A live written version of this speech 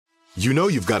You know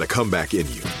you've got a comeback in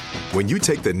you. When you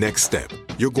take the next step,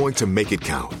 you're going to make it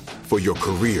count. For your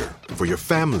career, for your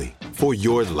family, for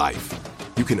your life.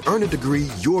 You can earn a degree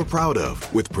you're proud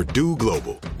of with Purdue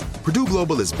Global. Purdue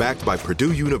Global is backed by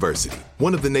Purdue University,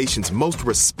 one of the nation's most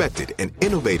respected and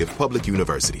innovative public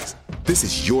universities. This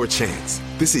is your chance.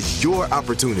 This is your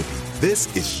opportunity.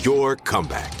 This is your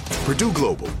comeback. Purdue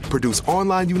Global, Purdue's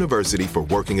online university for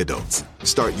working adults.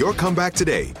 Start your comeback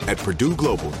today at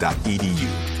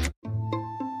purdueglobal.edu.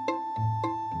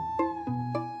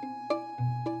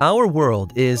 Our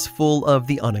world is full of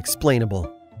the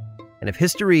unexplainable. And if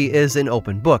history is an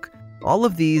open book, all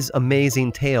of these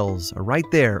amazing tales are right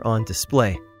there on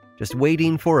display, just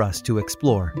waiting for us to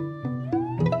explore.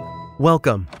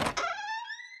 Welcome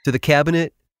to the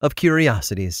Cabinet of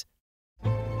Curiosities.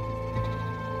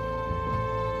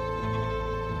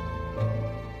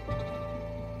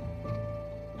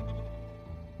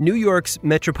 New York's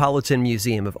Metropolitan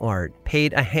Museum of Art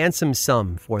paid a handsome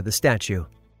sum for the statue.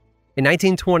 In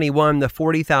 1921, the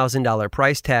 $40,000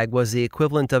 price tag was the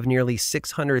equivalent of nearly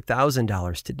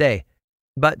 $600,000 today.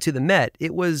 But to the Met,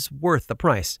 it was worth the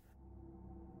price.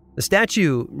 The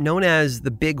statue, known as the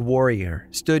Big Warrior,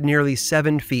 stood nearly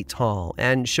 7 feet tall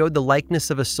and showed the likeness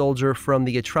of a soldier from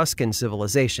the Etruscan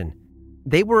civilization.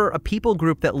 They were a people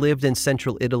group that lived in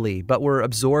central Italy, but were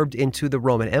absorbed into the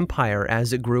Roman Empire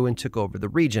as it grew and took over the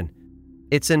region.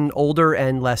 It's an older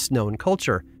and less known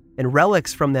culture, and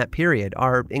relics from that period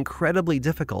are incredibly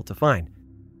difficult to find.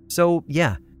 So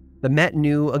yeah, the Met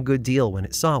knew a good deal when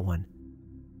it saw one.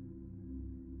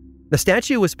 The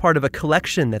statue was part of a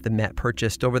collection that the Met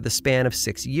purchased over the span of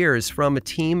 6 years from a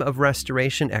team of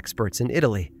restoration experts in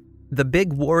Italy. The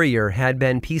Big Warrior had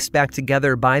been pieced back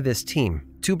together by this team,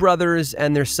 2 brothers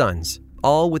and their sons,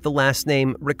 all with the last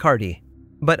name Riccardi.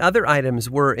 But other items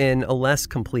were in a less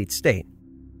complete state.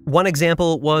 One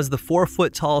example was the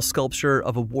 4-foot-tall sculpture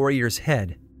of a warrior's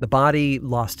head, the body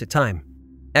lost to time.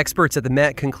 Experts at the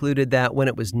Met concluded that when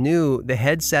it was new, the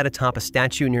head sat atop a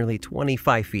statue nearly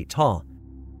 25 feet tall.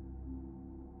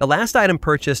 The last item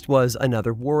purchased was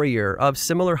another warrior of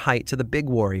similar height to the Big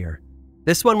Warrior.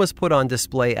 This one was put on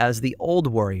display as the Old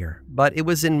Warrior, but it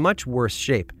was in much worse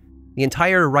shape. The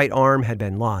entire right arm had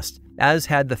been lost, as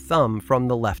had the thumb from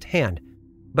the left hand.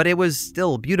 But it was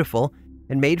still beautiful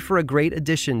and made for a great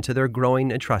addition to their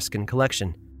growing Etruscan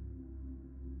collection.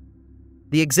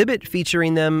 The exhibit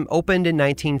featuring them opened in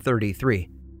 1933,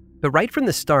 but right from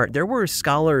the start, there were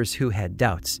scholars who had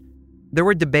doubts. There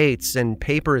were debates and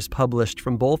papers published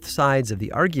from both sides of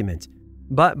the argument,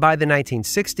 but by the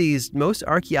 1960s, most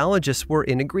archaeologists were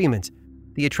in agreement.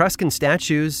 The Etruscan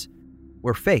statues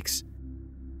were fakes.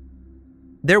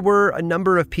 There were a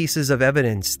number of pieces of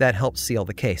evidence that helped seal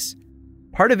the case.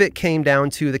 Part of it came down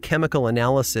to the chemical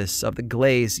analysis of the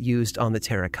glaze used on the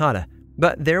terracotta,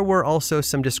 but there were also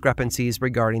some discrepancies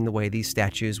regarding the way these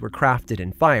statues were crafted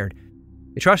and fired.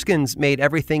 Etruscans made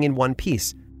everything in one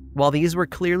piece, while these were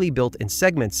clearly built in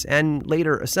segments and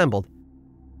later assembled.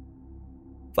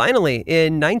 Finally,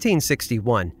 in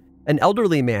 1961, an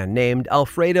elderly man named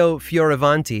Alfredo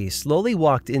Fioravanti slowly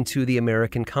walked into the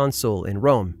American consul in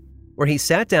Rome, where he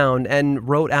sat down and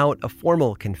wrote out a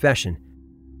formal confession.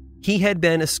 He had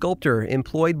been a sculptor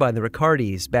employed by the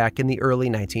Riccardis back in the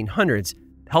early 1900s,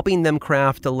 helping them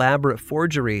craft elaborate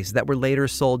forgeries that were later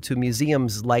sold to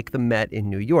museums like the Met in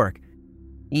New York.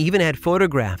 He even had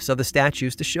photographs of the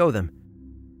statues to show them.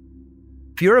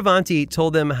 Fioravanti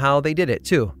told them how they did it,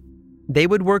 too. They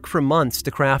would work for months to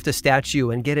craft a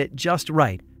statue and get it just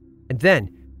right. And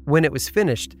then, when it was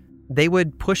finished, they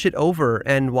would push it over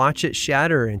and watch it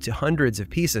shatter into hundreds of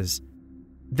pieces.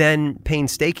 Then,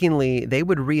 painstakingly, they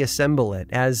would reassemble it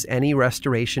as any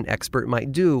restoration expert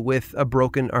might do with a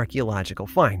broken archaeological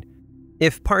find.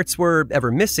 If parts were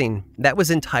ever missing, that was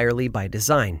entirely by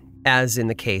design, as in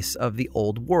the case of the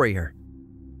Old Warrior.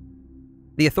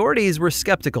 The authorities were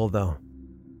skeptical, though.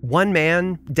 One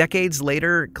man, decades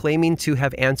later, claiming to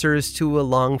have answers to a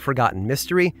long-forgotten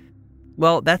mystery,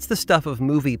 well, that's the stuff of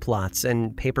movie plots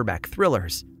and paperback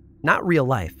thrillers, not real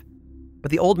life. But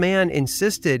the old man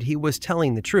insisted he was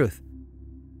telling the truth.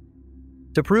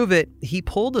 To prove it, he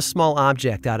pulled a small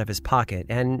object out of his pocket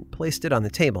and placed it on the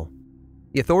table.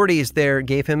 The authorities there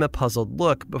gave him a puzzled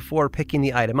look before picking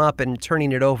the item up and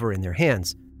turning it over in their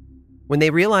hands. When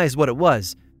they realized what it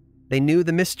was, they knew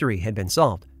the mystery had been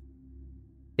solved.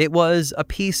 It was a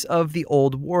piece of the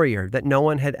Old Warrior that no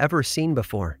one had ever seen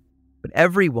before, but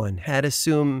everyone had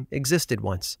assumed existed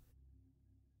once.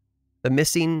 The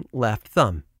missing left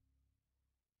thumb.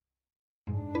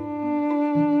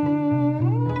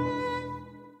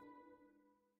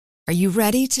 Are you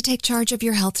ready to take charge of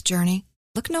your health journey?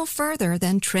 Look no further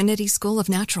than Trinity School of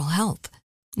Natural Health.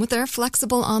 With their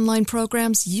flexible online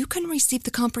programs, you can receive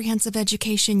the comprehensive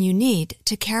education you need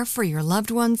to care for your loved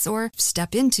ones or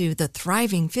step into the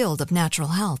thriving field of natural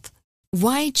health.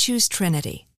 Why choose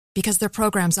Trinity? Because their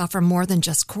programs offer more than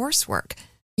just coursework.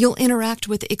 You'll interact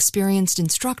with experienced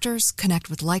instructors, connect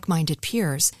with like-minded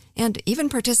peers, and even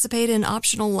participate in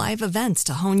optional live events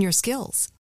to hone your skills.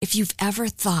 If you've ever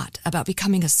thought about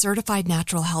becoming a certified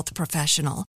natural health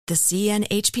professional, the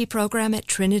CNHP program at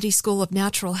Trinity School of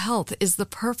Natural Health is the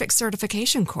perfect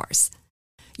certification course.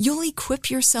 You'll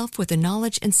equip yourself with the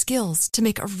knowledge and skills to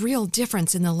make a real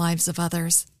difference in the lives of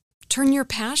others. Turn your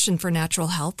passion for natural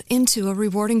health into a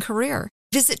rewarding career.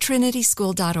 Visit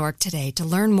trinityschool.org today to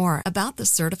learn more about the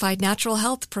Certified Natural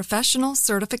Health Professional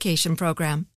Certification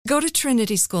Program. Go to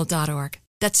trinityschool.org.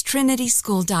 That's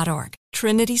trinityschool.org.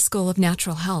 Trinity School of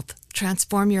Natural Health.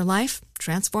 Transform your life,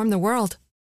 transform the world.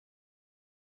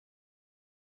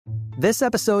 This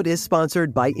episode is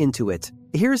sponsored by Intuit.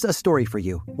 Here's a story for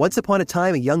you. Once upon a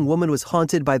time, a young woman was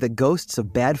haunted by the ghosts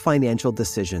of bad financial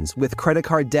decisions, with credit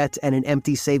card debt and an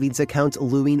empty savings account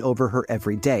looming over her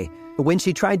every day. When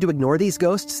she tried to ignore these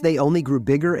ghosts, they only grew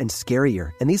bigger and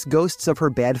scarier, and these ghosts of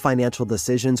her bad financial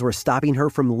decisions were stopping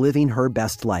her from living her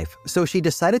best life. So she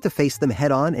decided to face them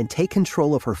head on and take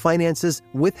control of her finances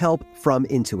with help from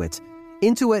Intuit.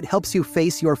 Intuit helps you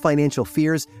face your financial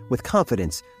fears with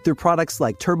confidence through products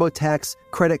like TurboTax,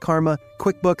 Credit Karma,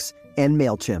 QuickBooks, and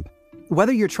MailChimp.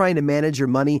 Whether you're trying to manage your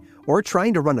money or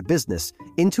trying to run a business,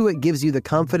 Intuit gives you the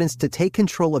confidence to take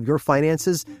control of your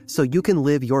finances so you can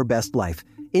live your best life.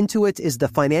 Intuit is the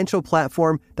financial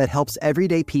platform that helps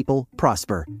everyday people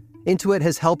prosper. Intuit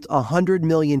has helped 100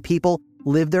 million people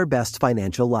live their best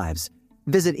financial lives.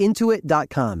 Visit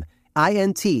Intuit.com,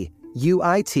 INTUIT.com,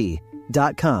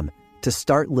 to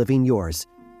start living yours.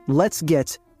 Let's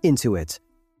get into it.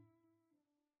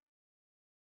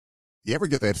 You ever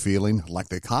get that feeling like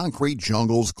the concrete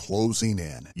jungle's closing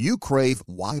in? You crave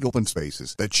wide open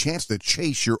spaces, the chance to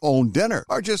chase your own dinner,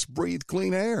 or just breathe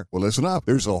clean air. Well, listen up.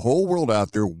 There's a whole world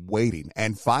out there waiting,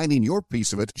 and finding your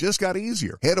piece of it just got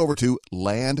easier. Head over to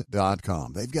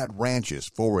Land.com. They've got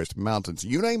ranches, forests, mountains,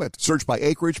 you name it. Search by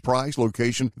acreage, price,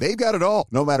 location. They've got it all.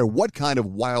 No matter what kind of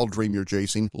wild dream you're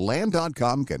chasing,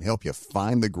 Land.com can help you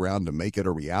find the ground to make it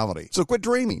a reality. So quit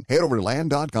dreaming. Head over to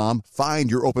Land.com,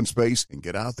 find your open space, and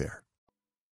get out there.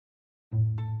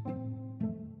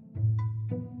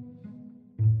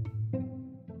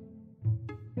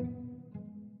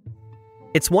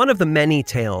 It's one of the many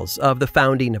tales of the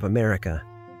founding of America.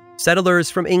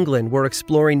 Settlers from England were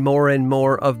exploring more and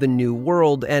more of the New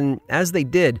World, and as they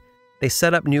did, they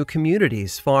set up new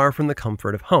communities far from the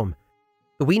comfort of home.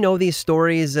 We know these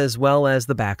stories as well as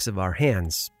the backs of our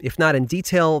hands, if not in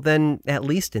detail, then at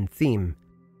least in theme.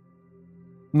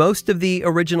 Most of the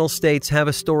original states have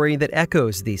a story that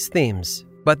echoes these themes,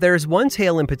 but there's one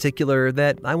tale in particular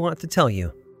that I want to tell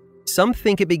you. Some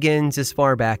think it begins as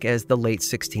far back as the late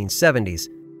 1670s,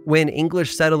 when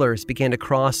English settlers began to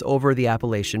cross over the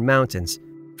Appalachian Mountains.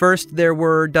 First, there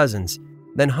were dozens,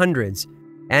 then hundreds,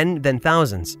 and then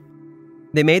thousands.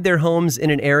 They made their homes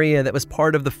in an area that was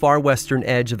part of the far western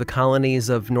edge of the colonies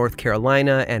of North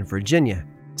Carolina and Virginia,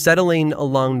 settling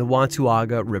along the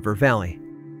Watauga River Valley.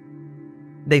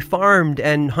 They farmed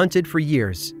and hunted for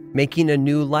years, making a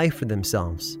new life for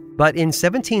themselves. But in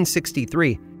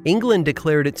 1763, England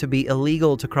declared it to be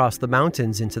illegal to cross the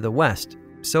mountains into the west,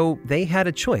 so they had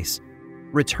a choice: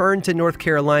 return to North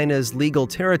Carolina's legal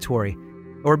territory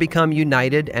or become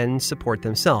united and support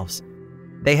themselves.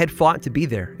 They had fought to be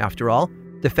there, after all,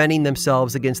 defending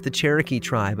themselves against the Cherokee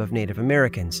tribe of Native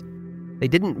Americans. They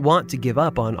didn't want to give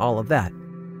up on all of that.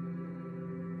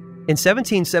 In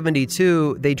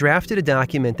 1772, they drafted a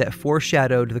document that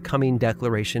foreshadowed the coming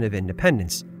Declaration of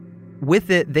Independence. With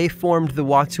it, they formed the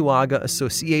Watauga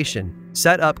Association,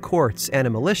 set up courts and a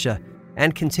militia,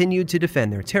 and continued to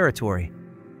defend their territory.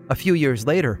 A few years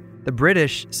later, the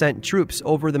British sent troops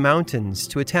over the mountains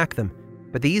to attack them,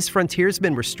 but these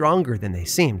frontiersmen were stronger than they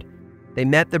seemed. They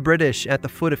met the British at the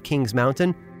foot of Kings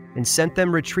Mountain and sent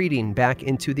them retreating back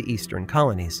into the eastern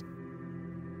colonies.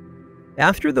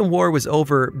 After the war was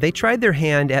over, they tried their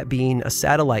hand at being a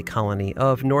satellite colony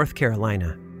of North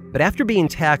Carolina. But after being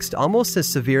taxed almost as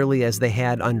severely as they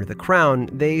had under the Crown,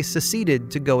 they seceded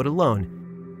to go it alone.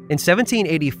 In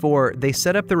 1784, they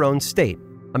set up their own state,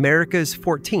 America's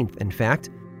 14th, in fact,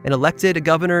 and elected a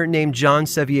governor named John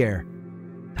Sevier.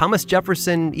 Thomas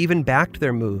Jefferson even backed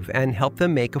their move and helped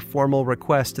them make a formal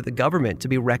request to the government to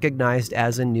be recognized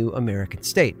as a new American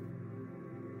state.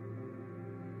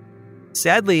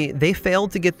 Sadly, they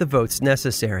failed to get the votes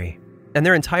necessary, and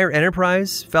their entire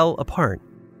enterprise fell apart.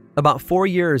 About 4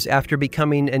 years after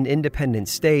becoming an independent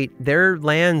state, their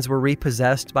lands were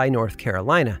repossessed by North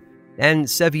Carolina, and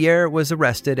Sevier was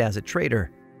arrested as a traitor,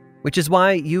 which is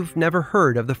why you've never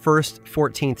heard of the first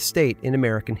 14th state in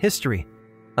American history,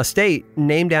 a state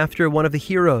named after one of the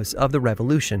heroes of the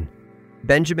Revolution,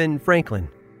 Benjamin Franklin.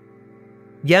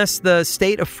 Yes, the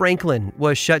state of Franklin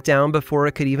was shut down before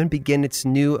it could even begin its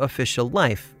new official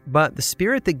life, but the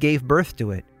spirit that gave birth to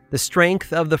it, the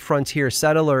strength of the frontier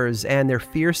settlers and their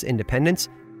fierce independence,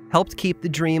 helped keep the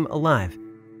dream alive.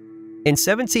 In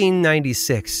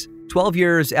 1796, 12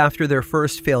 years after their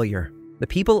first failure, the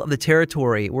people of the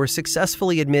territory were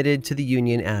successfully admitted to the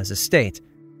Union as a state.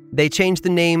 They changed the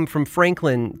name from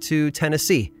Franklin to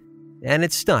Tennessee, and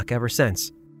it's stuck ever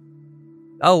since.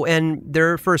 Oh, and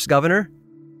their first governor?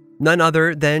 None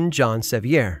other than John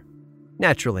Sevier,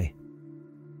 naturally.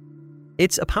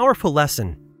 It's a powerful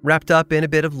lesson, wrapped up in a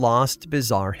bit of lost,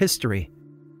 bizarre history.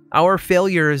 Our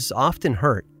failures often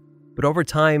hurt, but over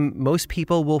time, most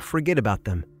people will forget about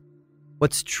them.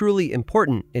 What's truly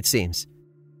important, it seems,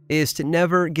 is to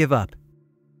never give up.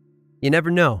 You never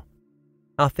know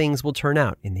how things will turn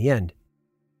out in the end.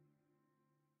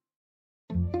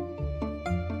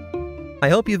 I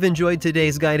hope you've enjoyed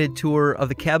today's guided tour of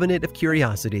the Cabinet of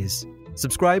Curiosities.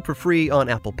 Subscribe for free on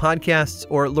Apple Podcasts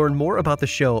or learn more about the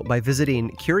show by visiting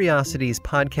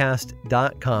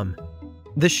curiositiespodcast.com.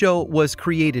 This show was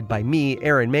created by me,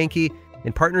 Aaron Mahnke,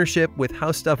 in partnership with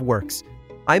How Stuff Works.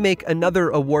 I make another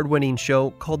award-winning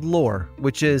show called Lore,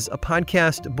 which is a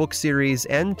podcast, book series,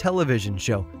 and television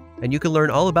show, and you can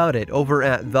learn all about it over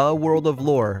at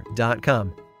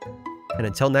theworldoflore.com. And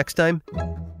until next time,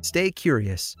 stay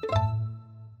curious.